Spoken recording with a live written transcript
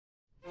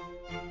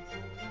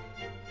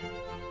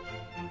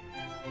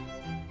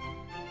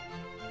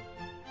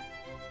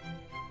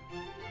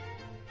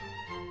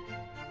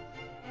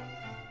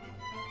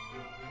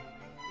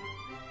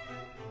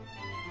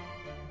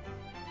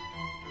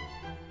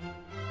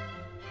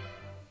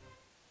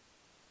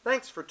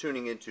Thanks for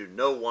tuning into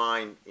Know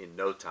Wine in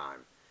No Time.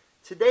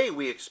 Today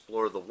we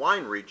explore the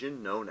wine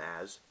region known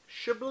as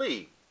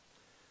Chablis.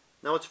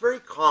 Now it's very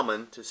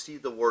common to see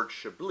the word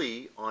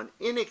Chablis on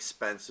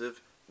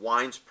inexpensive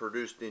wines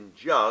produced in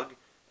jug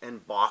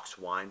and box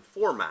wine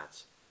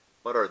formats.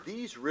 But are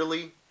these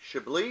really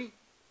Chablis?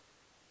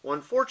 Well,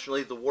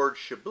 unfortunately, the word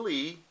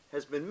Chablis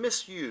has been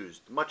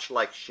misused, much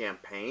like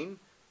Champagne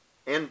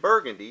and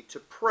Burgundy, to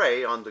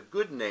prey on the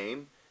good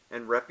name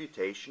and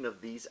reputation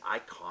of these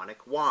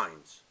iconic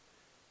wines.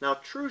 Now,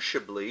 true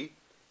Chablis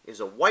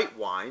is a white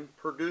wine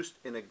produced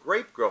in a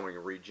grape growing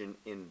region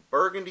in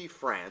Burgundy,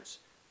 France,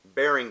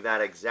 bearing that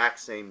exact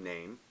same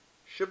name,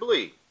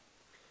 Chablis.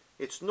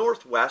 It's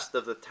northwest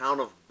of the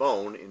town of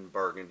Beaune in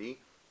Burgundy,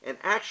 and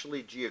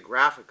actually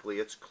geographically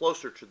it's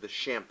closer to the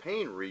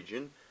Champagne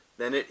region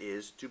than it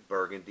is to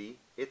Burgundy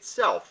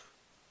itself.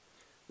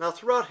 Now,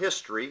 throughout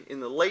history, in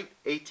the late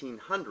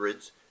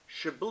 1800s,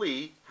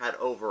 Chablis had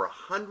over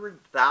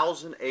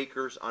 100,000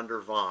 acres under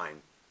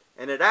vine,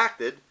 and it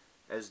acted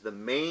as the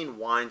main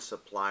wine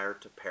supplier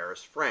to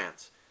Paris,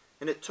 France,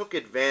 and it took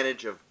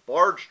advantage of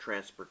barge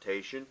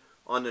transportation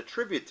on the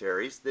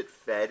tributaries that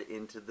fed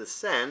into the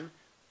Seine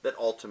that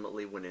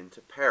ultimately went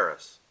into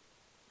Paris.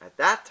 At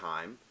that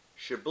time,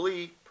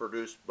 Chablis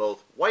produced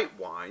both white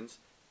wines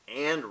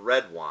and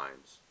red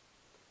wines.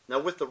 Now,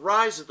 with the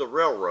rise of the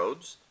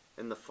railroads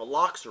and the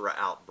phylloxera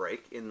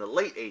outbreak in the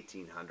late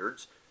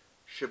 1800s,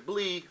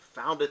 Chablis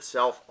found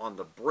itself on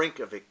the brink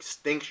of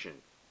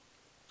extinction.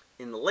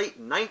 In the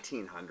late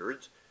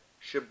 1900s,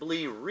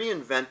 Chablis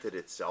reinvented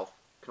itself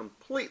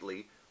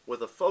completely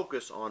with a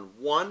focus on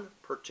one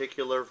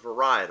particular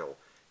varietal,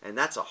 and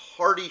that's a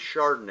hardy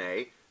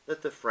Chardonnay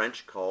that the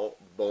French call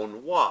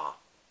Beaunois,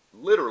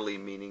 literally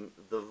meaning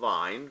the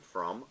vine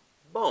from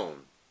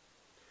Beaune.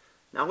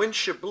 Now, in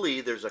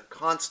Chablis, there's a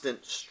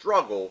constant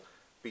struggle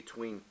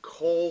between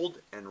cold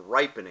and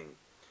ripening.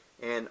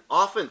 And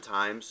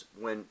oftentimes,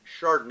 when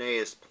Chardonnay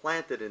is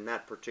planted in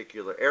that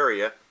particular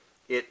area,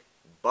 it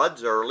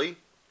buds early,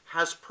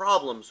 has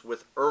problems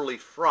with early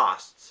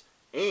frosts,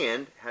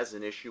 and has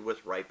an issue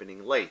with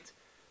ripening late.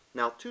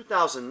 Now,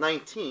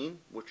 2019,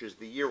 which is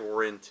the year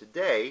we're in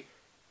today,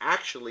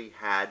 actually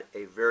had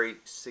a very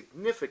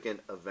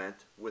significant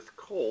event with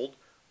cold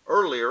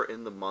earlier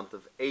in the month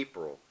of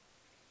April.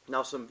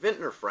 Now, some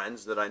vintner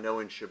friends that I know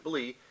in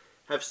Chablis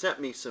have sent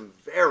me some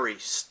very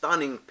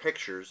stunning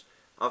pictures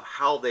of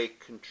how they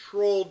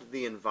controlled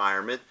the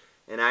environment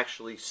and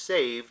actually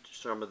saved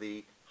some of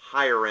the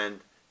higher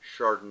end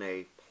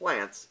Chardonnay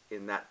plants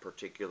in that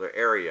particular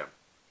area.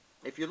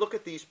 If you look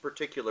at these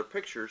particular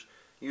pictures,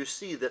 you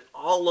see that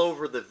all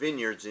over the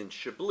vineyards in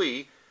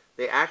Chablis,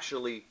 they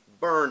actually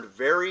burned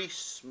very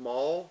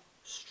small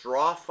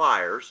straw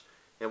fires,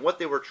 and what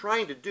they were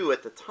trying to do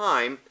at the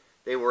time,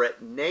 they were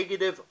at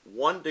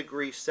 -1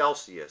 degree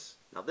Celsius.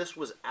 Now, this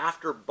was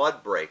after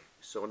bud break,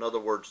 so in other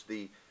words,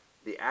 the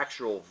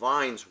actual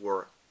vines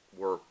were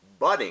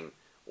budding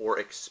or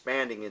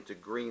expanding into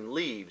green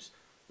leaves,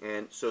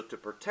 and so to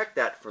protect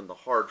that from the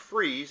hard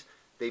freeze,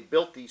 they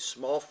built these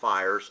small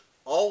fires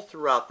all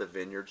throughout the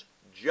vineyards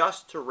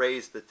just to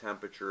raise the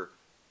temperature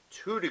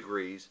 2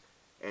 degrees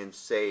and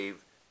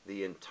save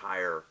the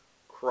entire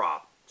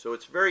crop. So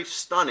it's very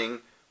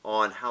stunning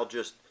on how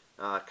just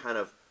kind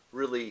of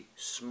really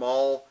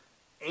small,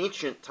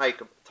 ancient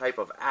type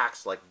of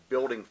acts like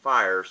building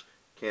fires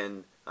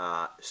can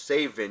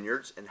save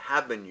vineyards and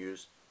have been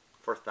used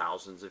for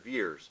thousands of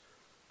years.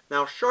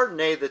 Now,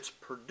 Chardonnay that's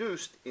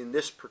produced in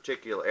this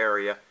particular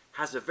area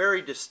has a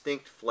very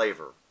distinct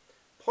flavor.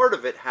 Part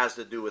of it has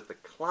to do with the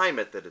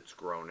climate that it's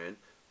grown in,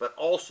 but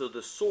also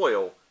the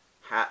soil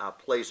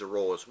plays a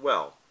role as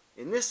well.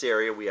 In this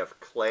area, we have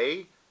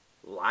clay,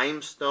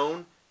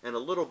 limestone, and a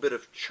little bit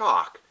of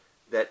chalk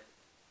that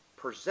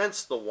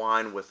presents the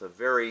wine with a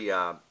very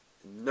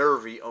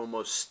nervy,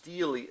 almost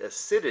steely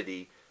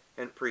acidity,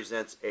 and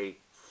presents a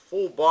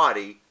full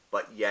body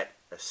but yet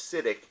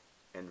acidic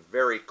and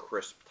very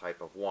crisp type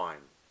of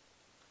wine.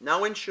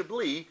 Now, in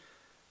Chablis,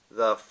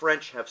 the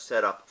French have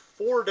set up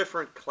 4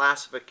 different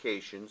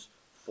classifications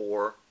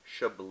for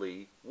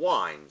Chablis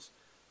wines.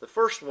 The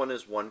first one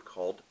is one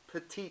called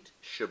Petit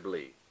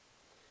Chablis.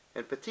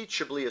 And Petit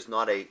Chablis is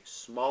not a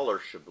smaller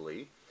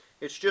Chablis.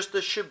 It's just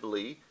a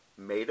Chablis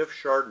made of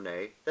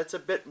Chardonnay that's a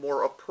bit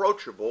more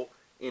approachable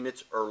in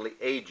its early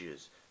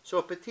ages. So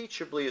a Petit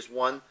Chablis is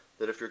one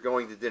that if you're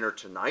going to dinner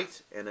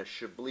tonight and a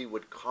Chablis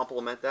would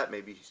complement that,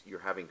 maybe you're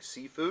having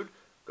seafood,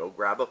 go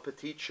grab a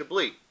Petit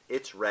Chablis.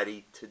 It's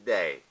ready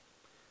today.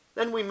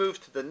 Then we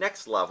move to the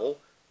next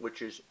level,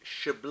 which is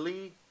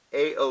Chablis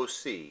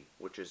AOC,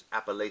 which is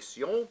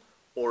Appellation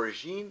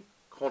Origine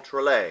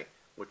Contrôlée,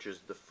 which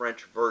is the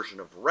French version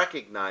of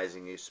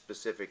recognizing a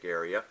specific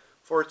area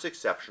for its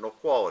exceptional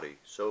quality.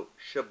 So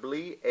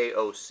Chablis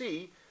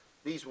AOC,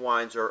 these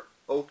wines are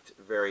oaked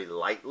very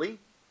lightly,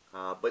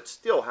 but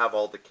still have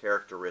all the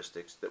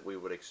characteristics that we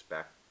would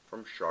expect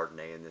from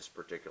Chardonnay in this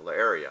particular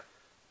area.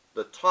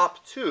 The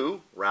top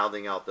 2,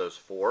 rounding out those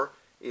 4,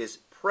 is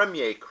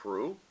Premier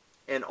Cru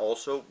and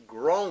also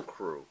Grand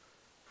Cru.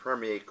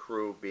 Premier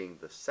Cru being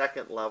the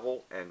second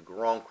level, and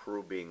Grand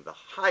Cru being the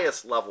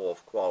highest level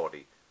of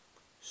quality.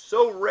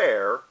 So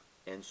rare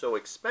and so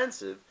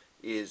expensive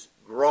is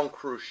Grand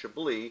Cru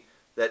Chablis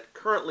that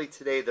currently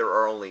today there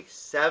are only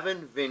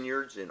 7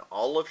 vineyards in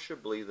all of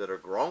Chablis that are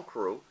Grand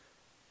Cru,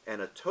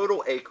 and a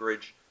total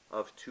acreage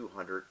of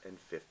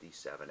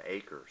 257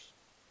 acres.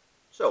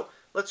 So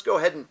let's go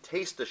ahead and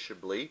taste the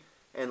Chablis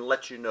and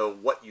let you know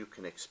what you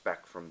can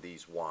expect from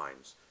these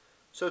wines.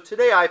 So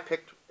today I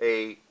picked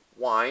a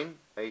wine,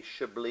 a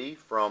Chablis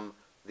from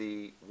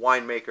the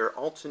winemaker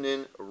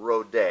Antonin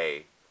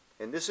Rodet,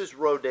 and this is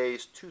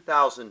Rodet's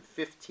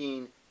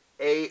 2015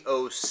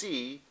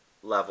 AOC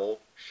level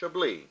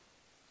Chablis.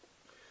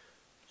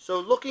 So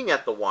looking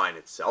at the wine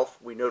itself,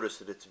 we notice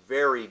that it's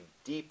very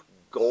deep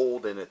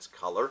gold in its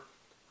color,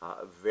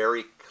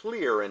 very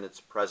clear in its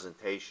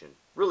presentation,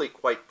 really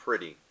quite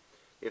pretty.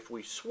 If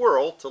we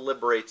swirl to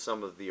liberate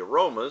some of the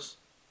aromas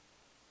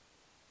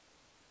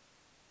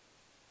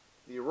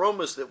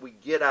that we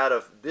get out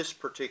of this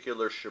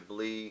particular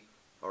Chablis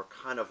are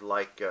kind of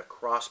like a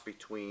cross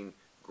between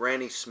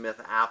Granny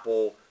Smith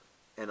apple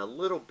and a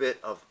little bit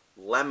of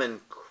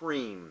lemon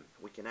cream.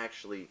 We can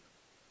actually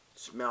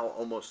smell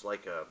almost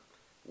like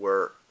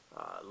where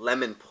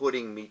lemon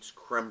pudding meets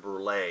creme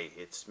brulee.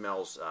 It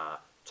smells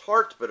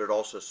tart, but it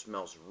also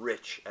smells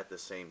rich at the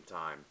same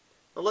time.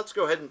 Now let's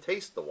go ahead and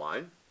taste the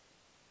wine.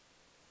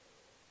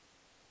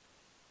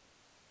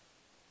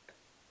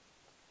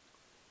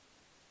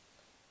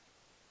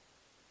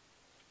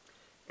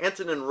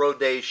 Antonin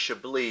Rodet's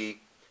Chablis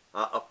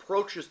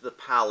approaches the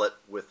palate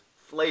with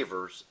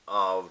flavors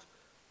of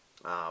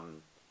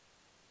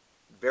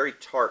very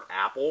tart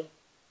apple,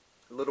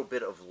 a little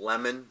bit of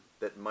lemon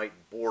that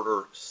might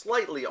border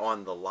slightly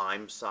on the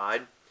lime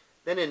side.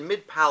 Then in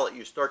mid-palate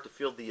you start to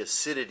feel the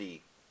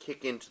acidity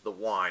kick into the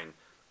wine.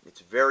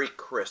 It's very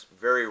crisp,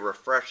 very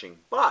refreshing,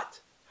 but,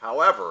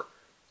 however,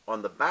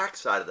 on the back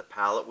side of the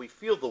palate we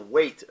feel the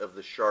weight of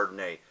the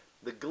Chardonnay,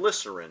 the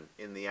glycerin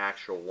in the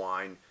actual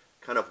wine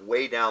kind of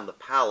weigh down the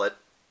palate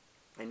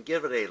and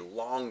give it a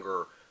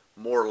longer,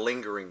 more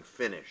lingering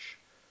finish.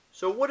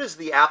 So what is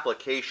the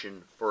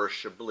application for a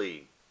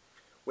Chablis?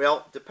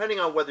 Well, depending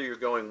on whether you're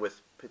going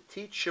with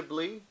Petit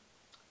Chablis,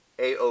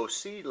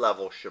 AOC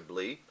level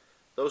Chablis,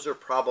 those are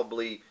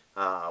probably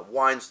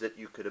wines that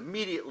you could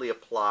immediately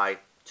apply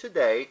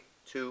today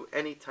to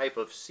any type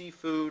of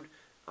seafood,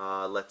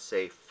 let's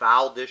say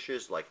fowl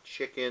dishes like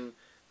chicken.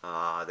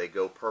 They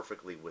go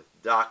perfectly with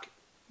duck.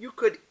 You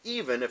could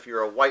even, if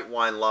you're a white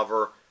wine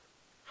lover,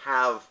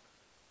 have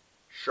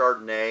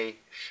Chardonnay,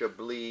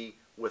 Chablis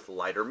with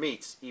lighter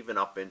meats, even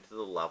up into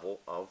the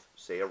level of,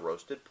 say, a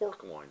roasted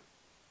pork loin.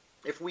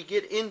 If we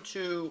get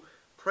into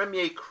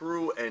Premier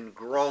Cru and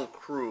Grand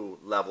Cru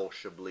level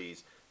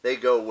Chablis, they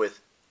go with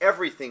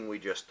everything we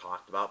just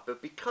talked about,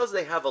 but because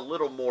they have a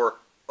little more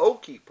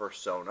oaky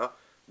persona,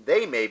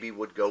 they maybe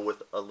would go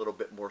with a little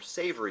bit more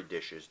savory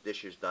dishes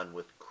done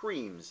with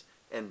creams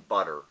and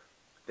butter,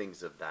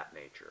 things of that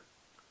nature.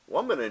 Well,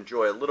 I'm going to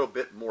enjoy a little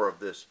bit more of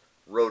this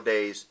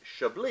Rodet's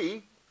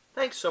Chablis.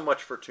 Thanks so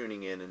much for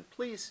tuning in, and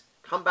please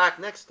come back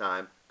next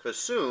time, because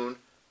soon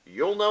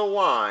you'll know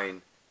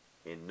wine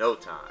in no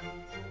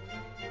time.